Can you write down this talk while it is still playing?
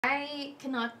I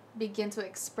cannot begin to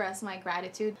express my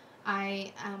gratitude.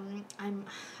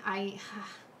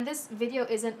 This video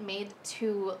isn't made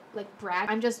to like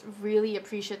brag. I'm just really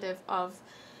appreciative of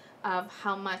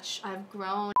how much I've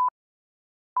grown.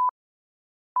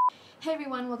 Hey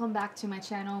everyone, welcome back to my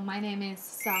channel. My name is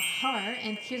Sahar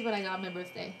and here's what I got on my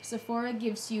birthday. Sephora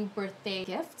gives you birthday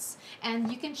gifts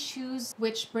and you can choose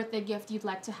which birthday gift you'd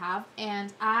like to have,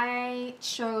 and I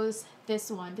chose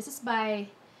this one. This is by,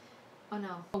 oh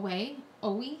no,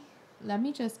 Owe? Let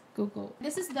me just Google.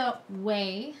 This is the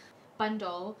Way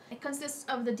bundle. It consists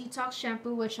of the detox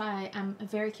shampoo, which I am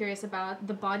very curious about,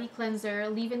 the body cleanser,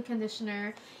 leave-in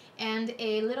conditioner, and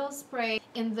a little spray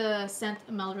in the scent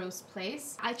Melrose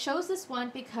Place. I chose this one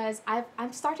because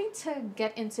I'm starting to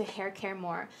get into hair care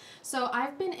more. So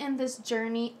I've been in this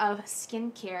journey of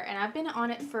skincare and I've been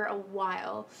on it for a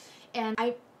while, and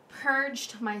I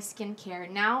purged my skincare.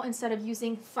 Now instead of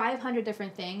using 500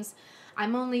 different things,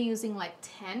 I'm only using like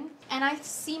 10, and I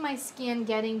see my skin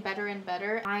getting better and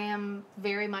better. I am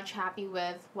very much happy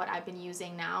with what I've been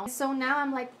using now. So now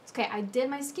I'm like, okay, I did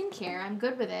my skincare, I'm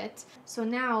good with it. So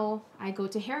now I go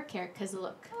to hair care because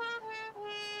look.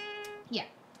 Yeah,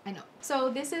 I know. So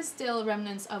this is still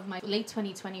remnants of my late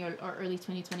 2020 or early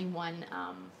 2021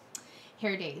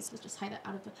 hair days. Let's just hide that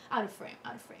out of frame.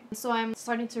 So I'm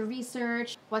starting to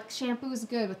research what shampoo is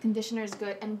good, what conditioner is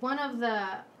good, and one of the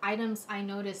items I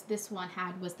noticed this one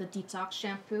had was the detox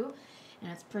shampoo,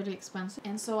 and it's pretty expensive.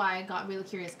 And so I got really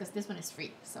curious because this one is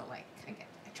free. So like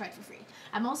I tried for free.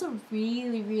 I'm also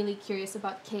really curious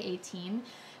about K18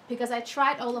 because I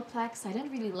tried Olaplex. I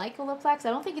didn't really like Olaplex. I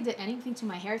don't think it did anything to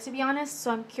my hair, to be honest. So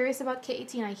I'm curious about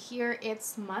K18. I hear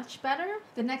it's much better.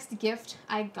 The next gift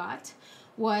I got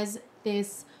was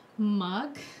this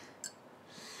mug.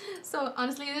 So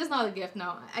honestly, this is not a gift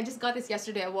now. I just got this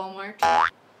yesterday at Walmart,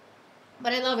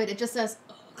 but I love it. It just says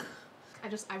ugh.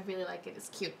 I really like it. It's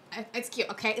cute. It's cute,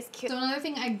 okay? It's cute. So another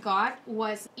thing I got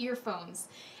was earphones,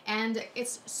 and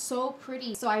it's so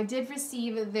pretty. So I did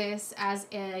receive this as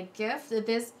a gift.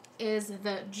 This is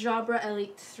the Jabra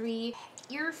Elite 3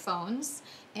 earphones,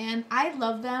 and I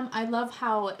love them. I love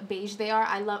how beige they are.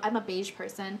 I'm a beige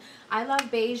person. I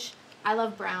love beige. I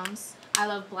love browns. I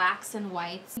love blacks and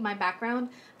whites. My background,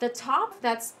 the top,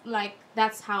 that's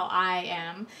how I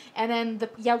am. And then the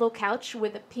yellow couch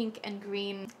with the pink and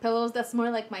green pillows, that's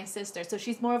more like my sister. So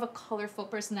she's more of a colorful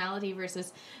personality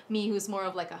versus me, who's more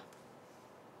of like a,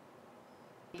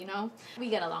 you know? We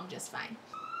get along just fine.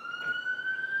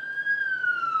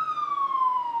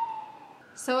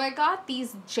 So I got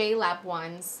these JLab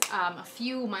ones a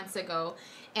few months ago,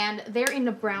 and they're in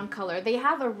a brown color. They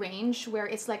have a range where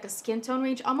it's like a skin tone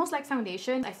range, almost like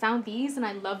foundation. I found these and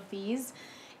I love these,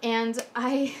 and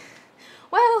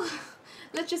well,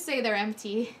 let's just say they're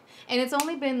empty. And it's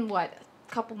only been, what,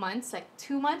 a couple months, like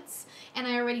 2 months, and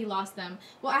I already lost them.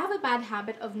 Well, I have a bad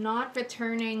habit of not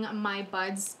returning my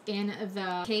buds in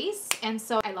the case, and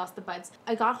so I lost the buds.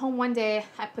 I got home one day,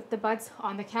 I put the buds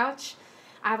on the couch.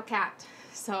 I have a cat,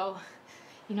 so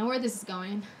you know where this is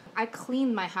going. I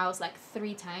cleaned my house like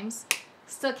 3 times,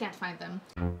 still can't find them.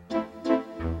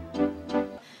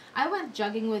 I went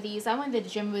jogging with these, I went to the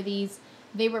gym with these.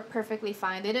 They were perfectly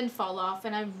fine, they didn't fall off,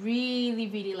 and I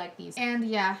really like these. And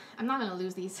yeah, I'm not gonna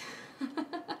lose these.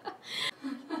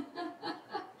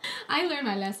 I learned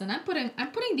my lesson. I'm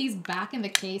putting these back in the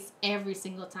case every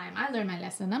single time. I learned my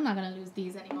lesson. I'm not gonna lose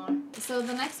these anymore. So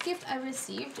the next gift I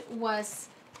received was,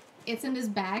 it's in this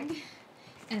bag,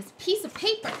 and it's a piece of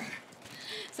paper.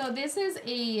 So this is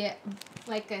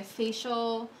like a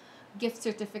facial gift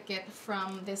certificate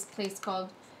from this place called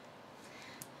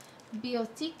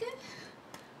Biotique?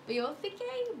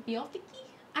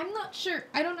 I'm not sure.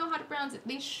 I don't know how to pronounce it.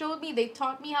 They showed me, they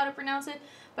taught me how to pronounce it,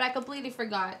 but I completely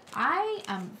forgot. I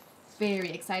am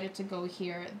very excited to go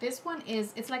here. This one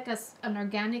is, it's like an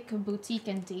organic boutique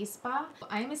and day spa.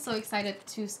 I am so excited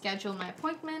to schedule my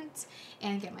appointment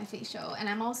and get my facial. And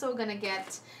I'm also gonna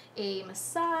get a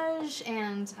massage,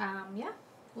 and yeah,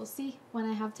 we'll see when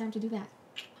I have time to do that.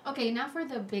 Okay, now for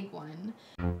the big one.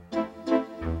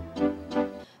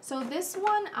 So this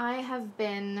one I have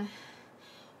been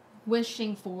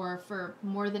wishing for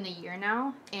more than a year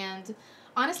now, and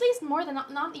honestly, it's more than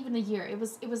not even a year.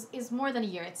 It's more than a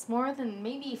year. It's more than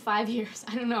maybe 5 years.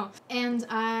 I don't know. And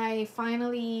I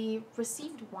finally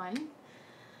received one,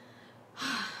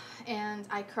 and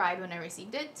I cried when I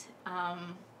received it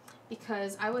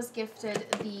because I was gifted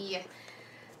the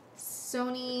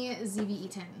Sony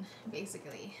ZV-E10.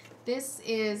 Basically, this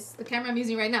is the camera I'm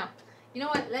using right now. You know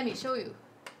what? Let me show you.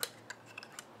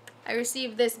 I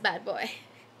received this bad boy,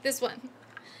 this one,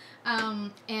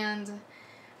 and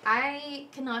I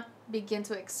cannot begin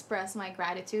to express my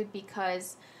gratitude,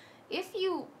 because if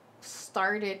you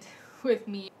started with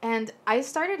me, and I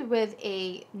started with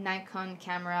a Nikon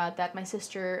camera that my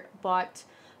sister bought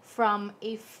from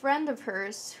a friend of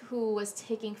hers who was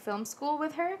taking film school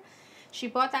with her. She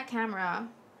bought that camera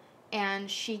and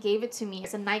she gave it to me.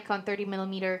 It's a Nikon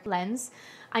 30mm lens.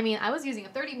 I mean, I was using a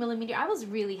 30mm. I was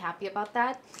really happy about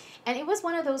that. And it was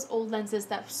one of those old lenses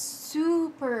that was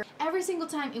super, every single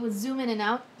time it would zoom in and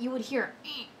out, you would hear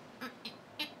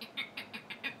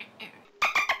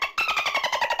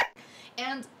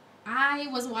and I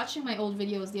was watching my old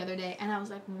videos the other day and I was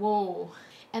like, whoa.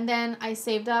 And then I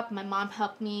saved up. My mom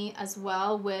helped me as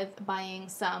well with buying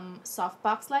some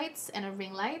softbox lights and a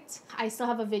ring light. I still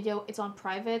have a video, it's on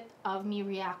private, of me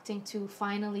reacting to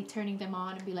finally turning them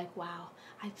on and be like, wow,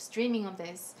 I was dreaming of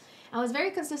this. I was very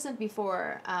consistent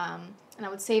before, and I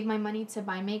would save my money to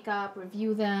buy makeup,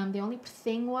 review them. The only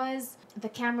thing was the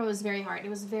camera was very hard. It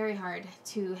was very hard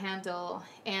to handle,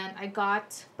 and I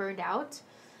got burned out.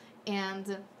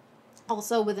 And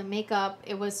also with the makeup,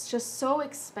 it was just so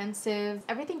expensive.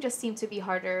 Everything just seemed to be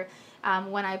harder.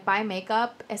 When I buy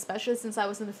makeup, especially since I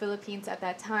was in the Philippines at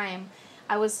that time,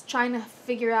 I was trying to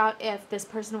figure out if this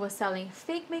person was selling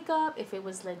fake makeup, if it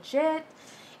was legit,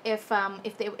 if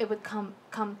it would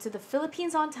come to the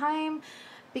Philippines on time.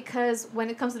 Because when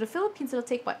it comes to the Philippines, it'll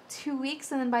take, what, 2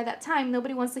 weeks, and then by that time,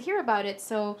 nobody wants to hear about it.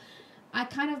 So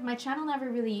my channel never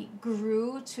really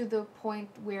grew to the point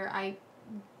where I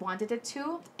wanted it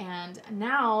to. And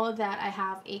now that I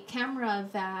have a camera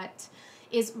that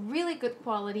is really good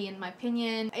quality, in my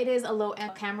opinion, it is a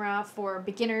low-end camera for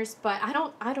beginners, but I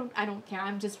don't care.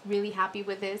 I'm just really happy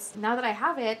with this. Now that I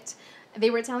have it, they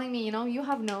were telling me, you know, you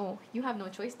have no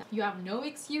choice now. You have no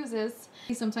excuses.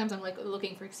 Sometimes I'm like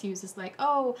looking for excuses, like,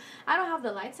 oh, I don't have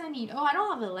the lights I need. Oh, I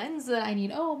don't have the lens that I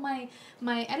need. Oh,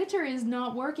 my editor is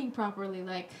not working properly.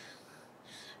 Like,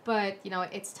 but you know,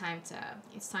 it's time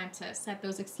to set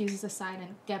those excuses aside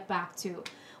and get back to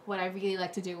what I really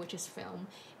like to do, which is film.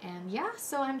 And yeah,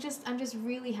 so I'm just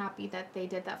really happy that they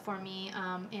did that for me.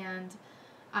 And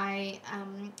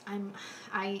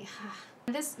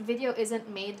this video isn't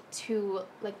made to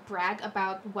like brag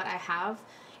about what I have.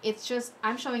 It's just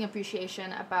I'm showing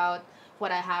appreciation about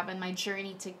what I have and my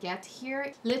journey to get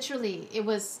here. Literally, it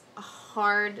was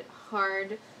hard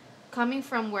coming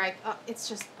from where it's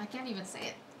just, I can't even say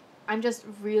it. I'm just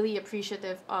really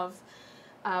appreciative of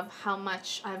how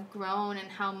much I've grown and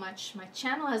how much my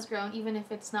channel has grown, even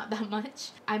if it's not that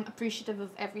much. I'm appreciative of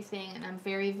everything, and I'm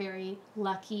very, very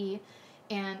lucky,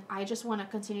 and I just want to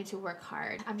continue to work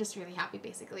hard. I'm just really happy,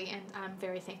 basically, and I'm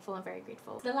very thankful and very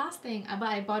grateful. The last thing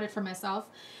I bought it for myself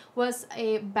was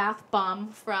a bath bomb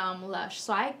from Lush.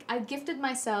 So I gifted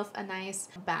myself a nice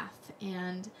bath,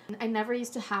 and I never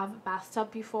used to have a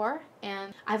bathtub before,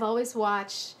 and I've always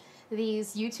watched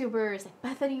these YouTubers like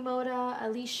Bethany Moda,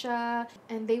 Alicia,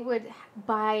 and they would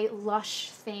buy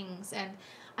Lush things, and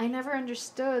I never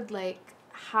understood like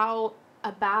how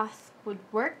a bath would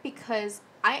work, because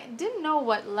I didn't know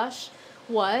what Lush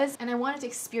was, and I wanted to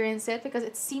experience it because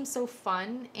it seemed so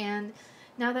fun. And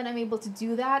now that I'm able to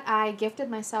do that, I gifted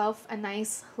myself a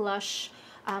nice Lush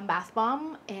bath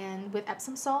bomb and with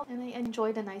Epsom salt, and I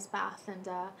enjoyed a nice bath. And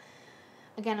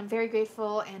again, I'm very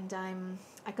grateful, and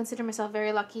I consider myself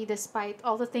very lucky despite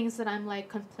all the things that I'm like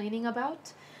complaining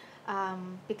about,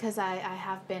 because I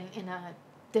have been in a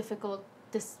difficult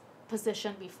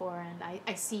position before, and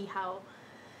I see how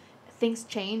things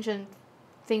change and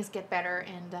things get better,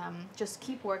 and just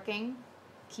keep working,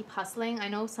 keep hustling. I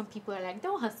know some people are like,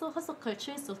 don't hustle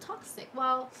culture is so toxic.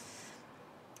 Well,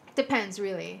 it depends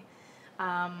really.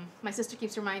 My sister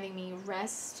keeps reminding me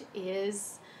rest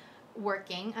is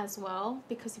working as well,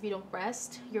 because if you don't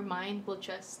rest, your mind will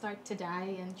just start to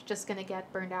die and you're just gonna get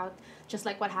burned out, just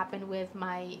like what happened with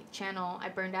my channel. I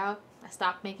burned out, I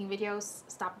stopped making videos,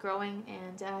 stopped growing,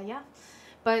 and yeah,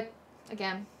 but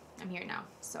again, I'm here now.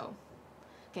 So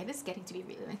okay, this is getting to be a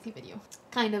really lengthy video,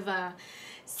 kind of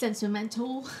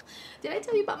sentimental. Did I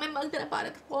tell you about my mug that I bought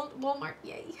at Walmart?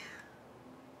 Yay.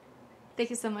 Thank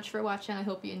you so much for watching. I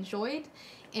hope you enjoyed,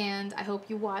 and I hope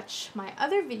you watch my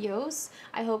other videos.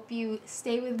 I hope you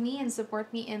stay with me and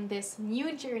support me in this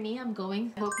new journey I'm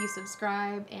going. I hope you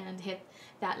subscribe and hit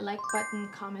that like button,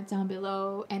 comment down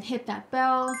below, and hit that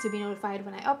bell to be notified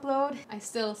when I upload. I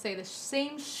still say the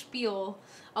same spiel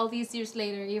all these years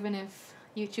later, even if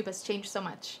YouTube has changed so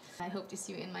much. I hope to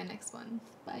see you in my next one.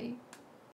 Bye.